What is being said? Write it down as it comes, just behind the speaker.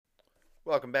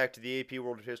Welcome back to the AP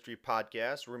World of History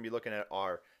podcast. We're going to be looking at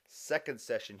our second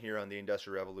session here on the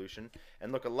Industrial Revolution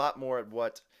and look a lot more at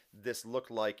what this looked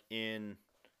like in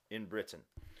Britain.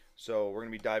 So we're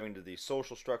going to be diving into the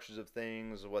social structures of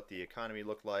things, what the economy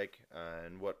looked like,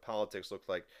 and what politics looked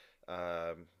like,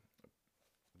 um,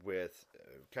 with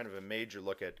kind of a major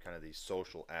look at kind of the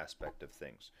social aspect of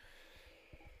things.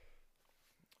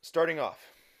 Starting off,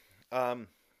 um,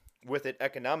 with it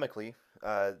economically,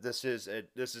 this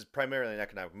is primarily an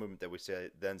economic movement that we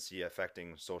then see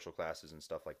affecting social classes and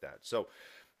stuff like that. So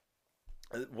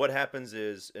what happens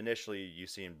is initially you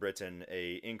see in Britain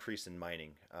a increase in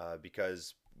mining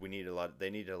because we need a lot. They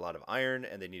needed a lot of iron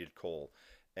and they needed coal,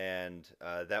 and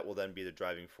that will then be the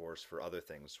driving force for other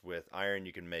things. With iron,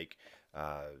 you can make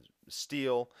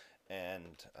steel,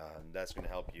 and that's going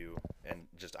to help you. And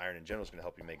just iron in general is going to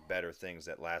help you make better things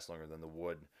that last longer than the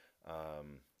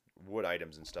um, wood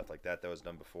items and stuff like that was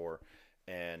done before,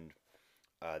 and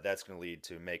that's going to lead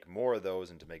to make more of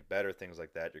those and to make better things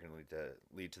like that. You're going to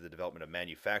lead to the development of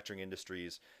manufacturing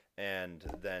industries, and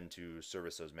then to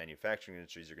service those manufacturing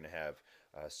industries, you're going to have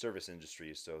service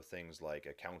industries. So things like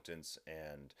accountants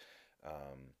and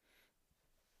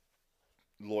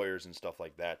lawyers and stuff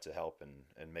like that to help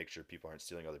and make sure people aren't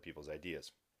stealing other people's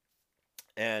ideas.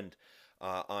 And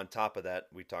on top of that,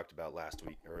 we talked about last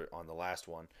week or on the last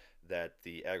one that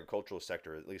the agricultural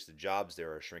sector, at least the jobs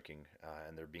there, are shrinking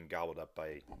and they're being gobbled up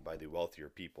by the wealthier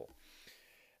people.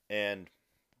 And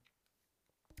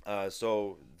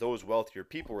so those wealthier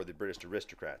people were the British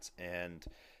aristocrats, and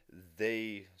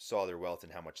they saw their wealth in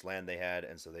how much land they had,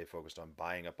 and so they focused on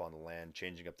buying up on the land,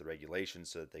 changing up the regulations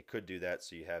so that they could do that.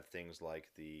 So you have things like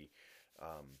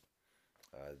um,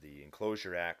 the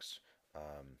enclosure acts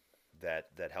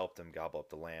that help them gobble up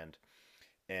the land,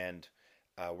 and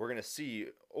we're going to see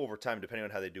over time, depending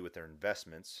on how they do with their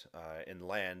investments in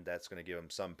land, that's going to give them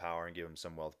some power and give them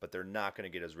some wealth, but they're not going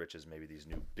to get as rich as maybe these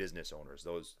new business owners.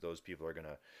 Those people are going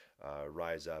to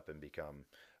rise up and become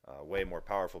way more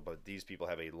powerful, but these people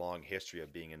have a long history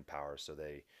of being in power, so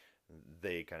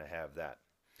they kind of have that.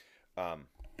 Um,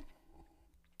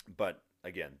 but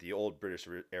again, the old British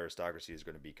aristocracy is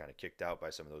going to be kind of kicked out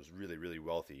by some of those really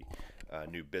wealthy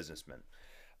new businessmen.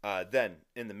 Then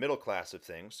in the middle class of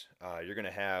things, you're going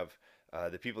to have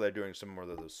the people that are doing some more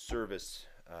of those service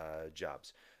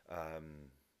jobs.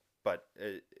 But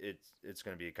it's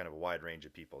going to be kind of a wide range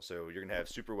of people. So you're going to have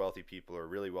super wealthy people or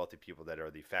really wealthy people that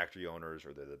are the factory owners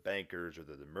or they're the bankers or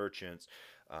they're the merchants.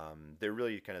 They're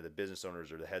really kind of the business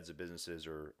owners or the heads of businesses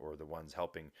or the ones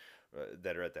helping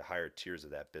that are at the higher tiers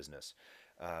of that business.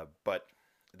 But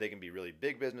they can be really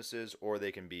big businesses or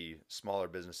they can be smaller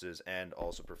businesses and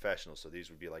also professionals. So these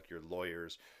would be like your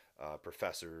lawyers,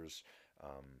 professors,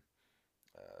 um,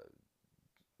 uh,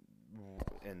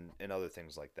 and other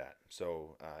things like that.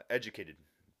 So educated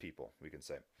people, we can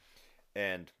say,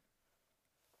 and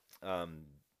um,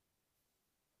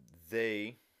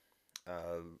 they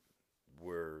uh,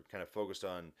 were kind of focused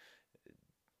on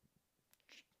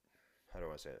how do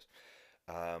I say this?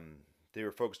 Um, they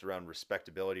were focused around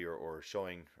respectability or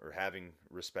showing or having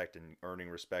respect and earning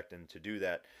respect. And to do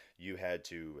that, you had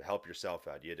to help yourself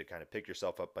out. You had to kind of pick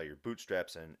yourself up by your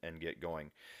bootstraps and get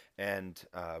going. And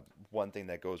one thing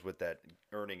that goes with that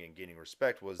earning and gaining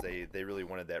respect was they really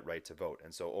wanted that right to vote.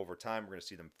 And so over time, we're going to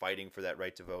see them fighting for that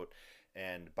right to vote.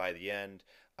 And by the end,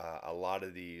 a lot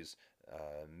of these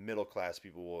middle class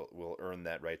people will earn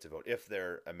that right to vote if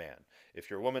they're a man. If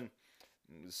you're a woman,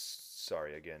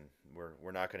 sorry again,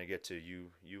 we're not going to get to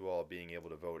you all being able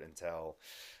to vote until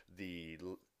the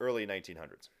early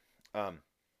 1900s. um,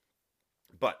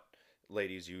 but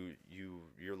ladies,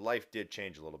 your life did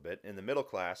change a little bit in the middle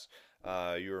class.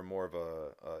 You were more of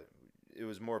a it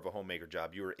was more of a homemaker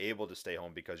job. You were able to stay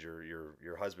home because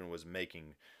your husband was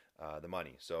making the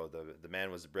money. So the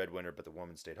man was the breadwinner, but the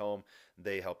woman stayed home.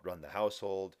 They helped run the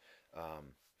household.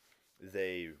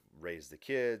 They raised the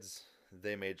kids.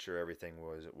 They made sure everything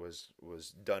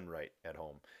was done right at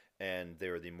home, and they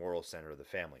were the moral center of the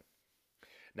family.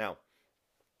 Now,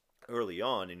 early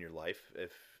on in your life,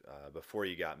 if before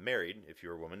you got married, if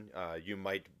you're a woman, you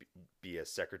might be a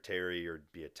secretary or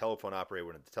be a telephone operator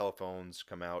when the telephones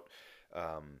come out.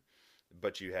 Um,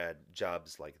 but you had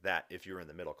jobs like that if you were in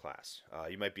the middle class.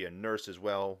 You might be a nurse as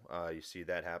well. You see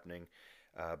that happening.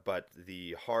 But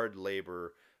the hard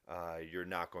labor you're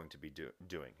not going to be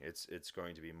doing. It's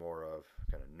going to be more of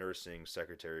kind of nursing,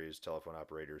 secretaries, telephone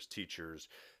operators, teachers,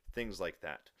 things like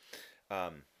that.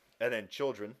 Um, and then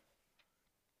children.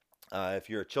 If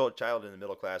you're a child in the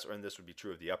middle class, and this would be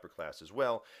true of the upper class as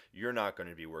well, you're not going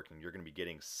to be working. You're going to be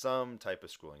getting some type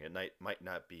of schooling. It might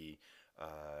not be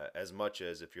as much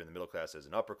as if you're in the middle class as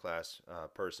an upper class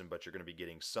person, but you're going to be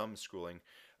getting some schooling.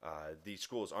 These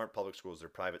schools aren't public schools; they're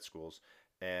private schools,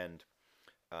 and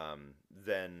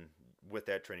then with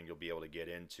that training, you'll be able to get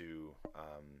into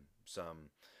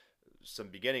some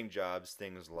beginning jobs,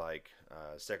 things like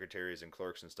secretaries and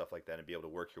clerks and stuff like that, and be able to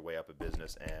work your way up a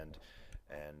business and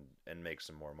make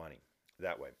some more money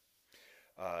that way.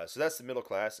 So that's the middle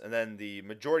class, and then the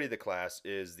majority of the class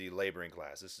is the laboring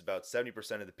class. This is about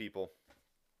 70% of the people,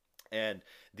 and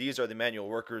these are the manual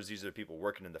workers. These are the people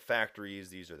working in the factories.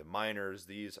 These are the miners.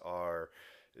 These are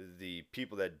the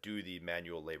people that do the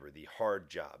manual labor, the hard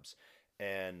jobs,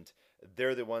 and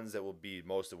they're the ones that will be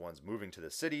most of the ones moving to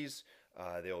the cities.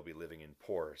 They will be living in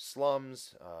poor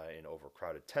slums, in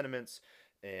overcrowded tenements,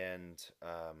 and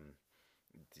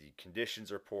the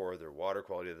conditions are poor. Their water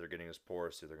quality that they're getting is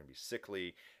poor, so they're going to be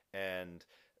sickly, and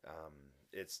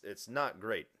it's not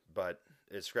great. But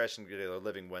it's scratching together a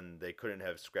living when they couldn't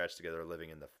have scratched together a living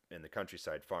in the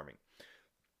countryside farming.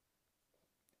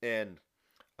 And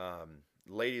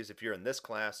ladies, if you're in this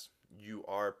class, you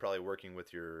are probably working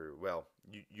with your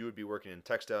you would be working in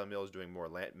textile mills doing more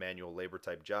manual labor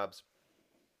type jobs,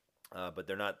 but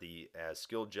they're not the as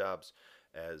skilled jobs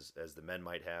as the men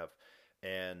might have.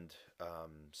 And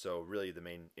so really the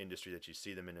main industry that you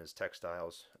see them in is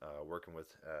textiles, working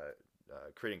with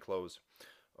creating clothes.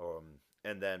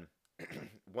 And then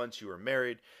once you were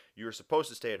married, you were supposed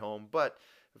to stay at home, but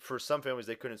for some families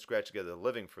they couldn't scratch together a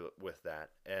living with that,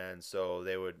 and so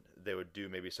they would do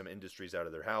maybe some industries out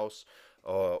of their house,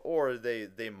 or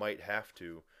they might have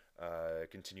to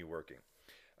continue working.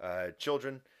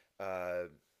 Children,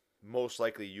 most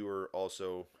likely you were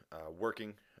also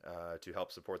working to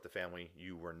help support the family.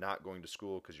 You were not going to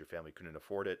school because your family couldn't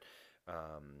afford it.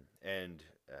 And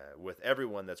with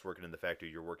everyone that's working in the factory,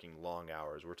 you're working long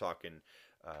hours. We're talking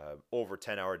over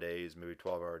 10-hour days, maybe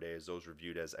 12-hour days. Those were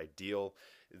viewed as ideal.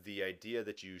 The idea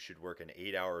that you should work an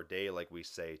 8-hour day, like we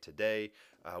say today,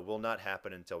 will not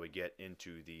happen until we get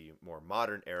into the more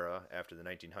modern era after the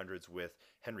 1900s with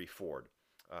Henry Ford.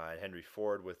 Henry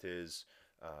Ford, with his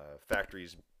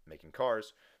factories making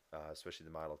cars, especially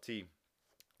the Model T,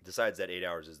 decides that 8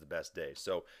 hours is the best day.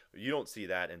 So you don't see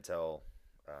that until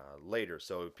later.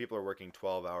 So people are working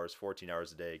 12 hours, 14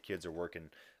 hours a day. Kids are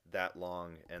working that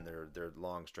long, and they're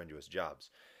long, strenuous jobs.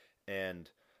 And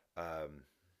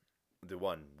the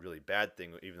one really bad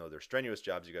thing, even though they're strenuous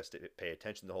jobs, you got to pay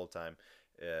attention the whole time.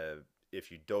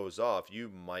 If you doze off, you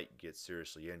might get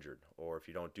seriously injured, or if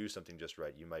you don't do something just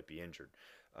right, you might be injured.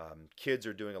 Kids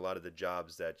are doing a lot of the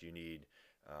jobs that you need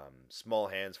small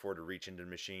hands for, to reach into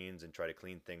machines and try to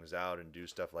clean things out and do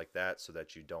stuff like that, so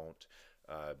that you don't,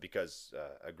 because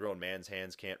a grown man's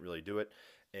hands can't really do it,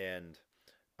 and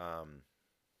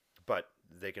but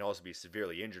they can also be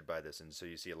severely injured by this, and so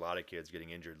you see a lot of kids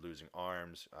getting injured, losing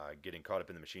arms, getting caught up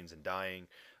in the machines and dying,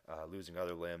 losing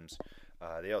other limbs.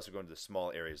 They also go into the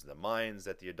small areas of the mines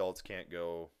that the adults can't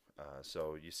go.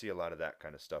 So you see a lot of that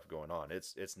kind of stuff going on.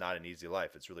 It's not an easy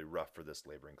life. It's really rough for this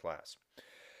laboring class.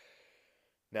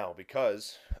 Now,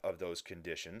 because of those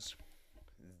conditions,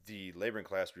 the laboring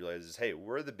class realizes, hey,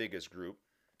 we're the biggest group.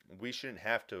 We shouldn't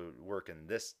have to work in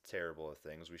this terrible of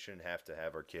things. We shouldn't have to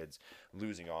have our kids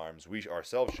losing arms. We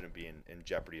ourselves shouldn't be in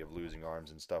jeopardy of losing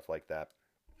arms and stuff like that.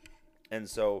 And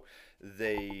so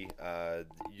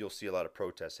you'll see a lot of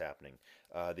protests happening.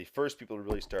 The first people to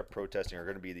really start protesting are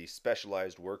going to be the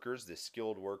specialized workers, the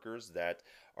skilled workers that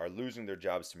are losing their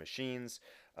jobs to machines.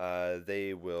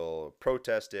 They will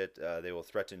protest it. They will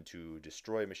threaten to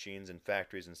destroy machines and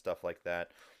factories and stuff like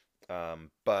that.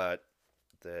 But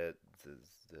the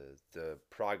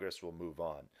progress will move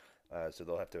on, so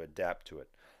they'll have to adapt to it.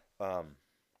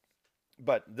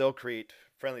 But they'll create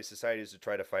friendly societies to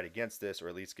try to fight against this, or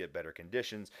at least get better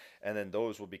conditions, and then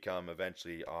those will become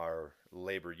eventually our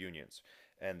labor unions,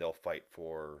 and they'll fight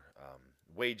for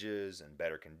wages and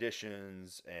better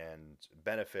conditions and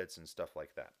benefits and stuff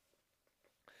like that.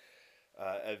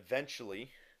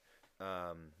 Eventually,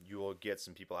 you will get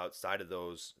some people outside of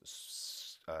those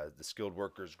the skilled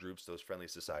workers groups, those friendly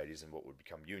societies, and what would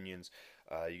become unions.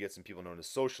 You get some people known as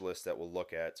socialists that will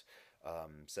look at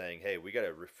saying, "Hey, we got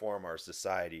to reform our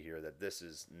society here. That this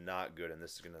is not good, and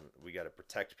we got to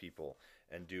protect people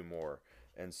and do more."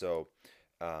 And so,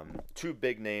 two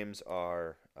big names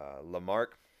are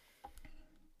Lamarck,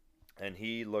 and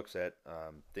he looks at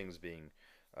things being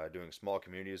doing small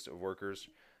communities of workers.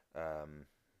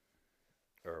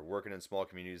 Or working in small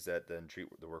communities that then treat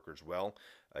the workers well.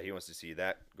 He wants to see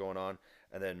that going on.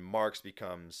 And then Marx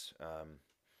becomes kind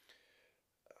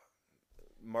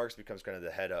of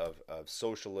the head of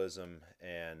socialism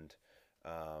and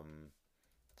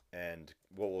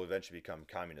what will eventually become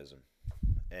communism.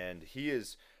 And he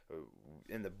is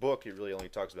in the book. It really only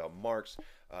talks about Marx,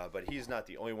 but he's not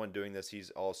the only one doing this. He's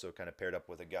also kind of paired up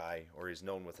with a guy, or he's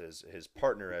known with his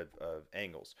partner of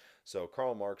Engels. So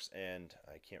Karl Marx and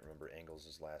I can't remember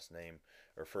Engels' last name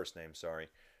or first name. Sorry,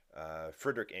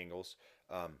 Friedrich Engels.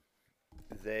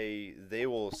 They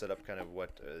will set up kind of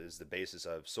what is the basis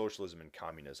of socialism and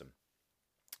communism.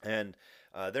 And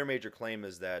their major claim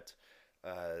is that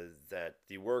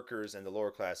the workers and the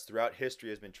lower class throughout history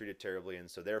has been treated terribly, and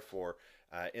so therefore,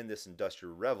 in this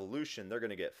industrial revolution, they're going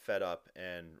to get fed up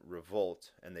and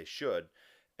revolt, and they should,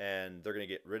 and they're going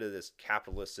to get rid of this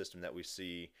capitalist system that we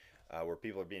see, where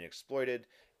people are being exploited,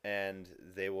 and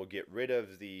they will get rid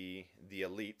of the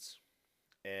elites,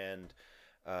 and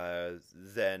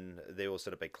then they will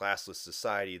set up a classless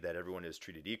society that everyone is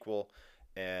treated equal,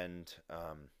 and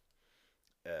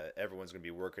everyone's going to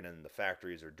be working in the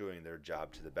factories or doing their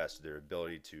job to the best of their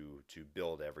ability to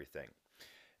build everything.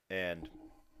 And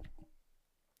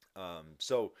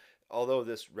so, although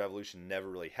this revolution never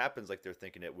really happens like they're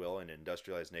thinking it will in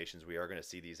industrialized nations, we are going to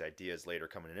see these ideas later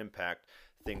come in impact.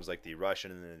 Things like the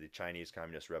Russian and the Chinese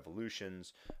communist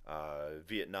revolutions,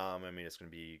 Vietnam. I mean, it's going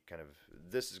to be kind of,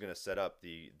 this is going to set up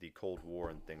the Cold War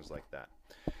and things like that.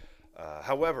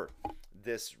 However,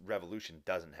 this revolution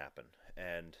doesn't happen.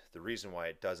 And the reason why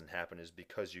it doesn't happen is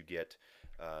because you get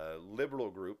liberal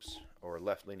groups or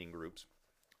left-leaning groups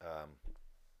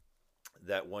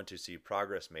that want to see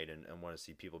progress made and want to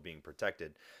see people being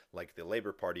protected, like the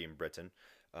Labour Party in Britain.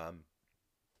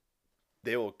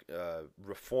 They will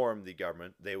reform the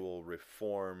government. They will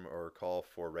reform or call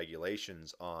for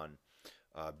regulations on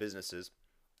businesses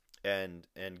and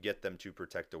get them to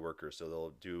protect the workers. So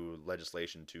they'll do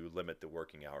legislation to limit the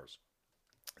working hours.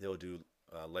 They'll do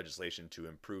legislation to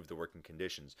improve the working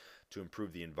conditions, to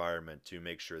improve the environment, to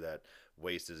make sure that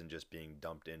waste isn't just being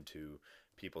dumped into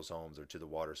people's homes or to the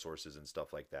water sources and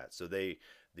stuff like that. So the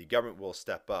government will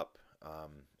step up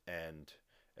and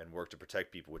work to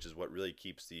protect people, which is what really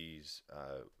keeps these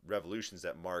revolutions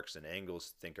that Marx and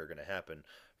Engels think are going to happen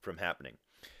from happening.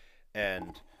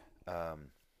 And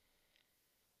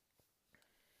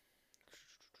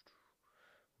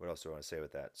what else do I want to say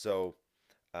with that? So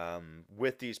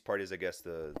with these parties, I guess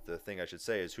the thing I should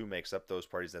say is who makes up those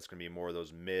parties. That's going to be more of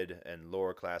those mid and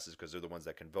lower classes, because they're the ones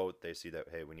that can vote. They see that,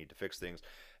 hey, we need to fix things.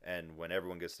 And when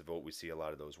everyone gets to vote, we see a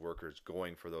lot of those workers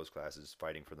going for those classes,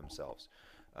 fighting for themselves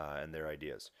and their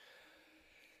ideas.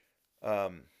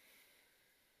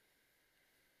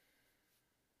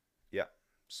 Yeah.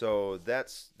 So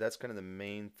that's kind of the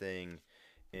main thing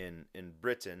in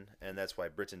Britain, and that's why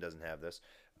Britain doesn't have this.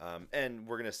 And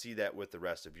we're going to see that with the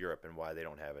rest of Europe and why they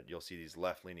don't have it. You'll see these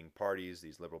left-leaning parties,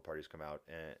 these liberal parties come out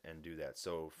and do that.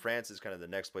 So France is kind of the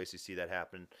next place you see that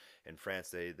happen. In France,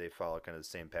 they follow kind of the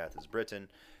same path as Britain.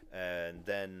 And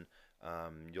then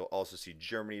you'll also see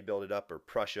Germany build it up, or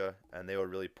Prussia, and they will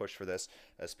really push for this,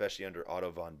 especially under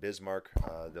Otto von Bismarck.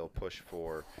 They'll push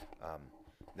for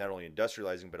not only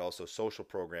industrializing, but also social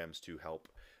programs to help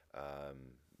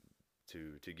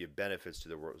to give benefits to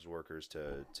those workers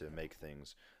to make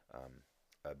things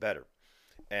better.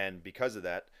 And because of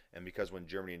that, and because when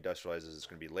Germany industrializes, it's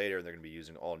going to be later, and they're going to be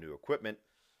using all new equipment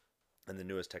and the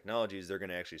newest technologies, they're going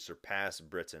to actually surpass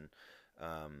Britain.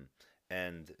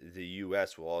 And the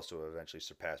U.S. will also eventually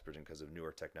surpass Britain because of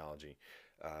newer technology.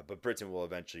 But Britain will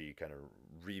eventually kind of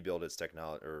rebuild its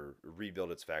technology, or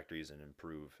rebuild its factories and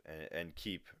improve and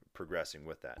keep progressing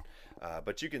with that.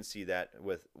 But you can see that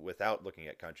without looking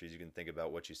at countries. You can think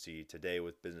about what you see today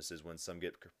with businesses when some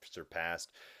get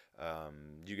surpassed.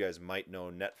 You guys might know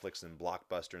Netflix and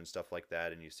Blockbuster and stuff like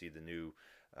that, and you see the new.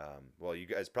 Well, you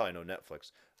guys probably know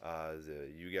Netflix.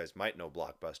 You guys might know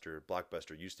Blockbuster.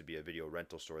 Blockbuster used to be a video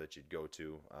rental store that you'd go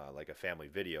to, like a family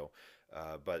video.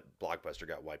 But Blockbuster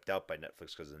got wiped out by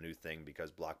Netflix because of the new thing,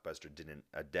 because Blockbuster didn't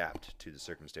adapt to the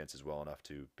circumstances well enough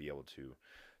to be able to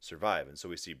survive. And so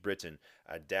we see Britain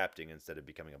adapting. Instead of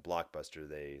becoming a Blockbuster,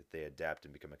 they adapt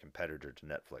and become a competitor to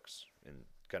Netflix in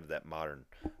kind of that modern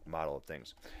model of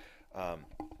things.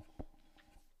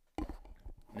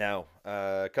 Now,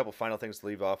 a couple final things to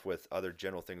leave off with other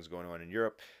general things going on in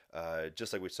Europe.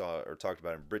 Just like we saw or talked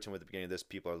about in Britain with the beginning of this,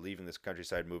 people are leaving this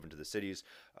countryside, moving to the cities.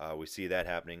 We see that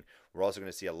happening. We're also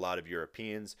going to see a lot of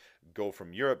Europeans go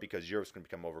from Europe, because Europe's going to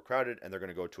become overcrowded, and they're going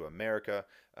to go to America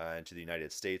and to the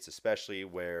United States, especially,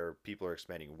 where people are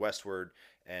expanding westward.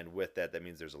 And with that, that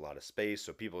means there's a lot of space.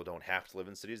 So people don't have to live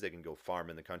in cities. They can go farm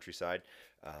in the countryside.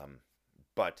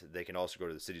 But they can also go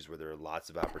to the cities where there are lots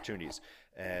of opportunities.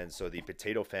 And so the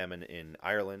potato famine in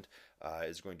Ireland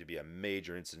is going to be a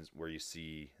major instance where you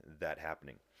see that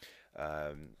happening.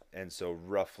 And so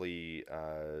roughly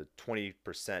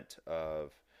 20%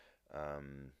 of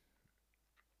um,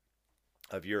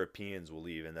 of Europeans will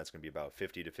leave, and that's going to be about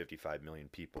 50 to 55 million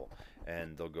people,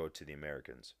 and they'll go to the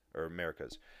Americas,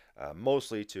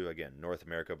 mostly to again North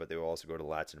America, but they will also go to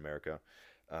Latin America.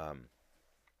 Um,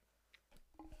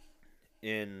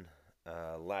 in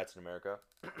Latin America,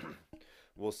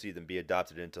 we'll see them be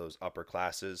adopted into those upper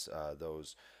classes,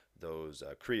 those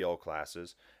Creole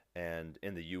classes, and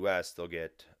in the U.S. they'll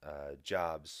get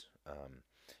jobs.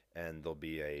 And there'll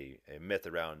be a myth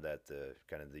around that the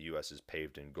kind of the U.S. is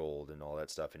paved in gold and all that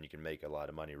stuff, and you can make a lot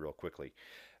of money real quickly.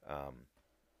 Um,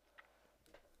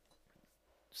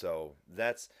 so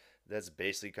that's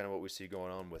basically kind of what we see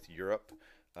going on with Europe.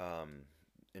 Um,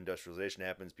 Industrialization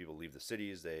happens. People leave the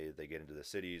cities. They get into the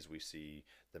cities. We see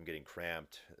them getting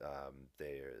cramped.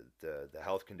 The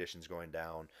health conditions going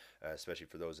down, especially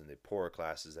for those in the poorer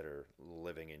classes that are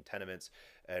living in tenements.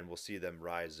 And we'll see them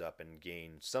rise up and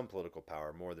gain some political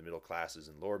power. More the middle classes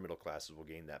and lower middle classes will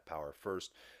gain that power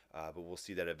first, but we'll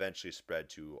see that eventually spread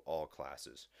to all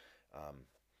classes. Um,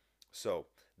 so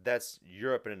that's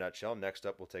Europe in a nutshell. Next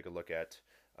up, we'll take a look at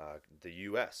the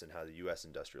U.S. and how the U.S.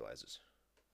 industrializes.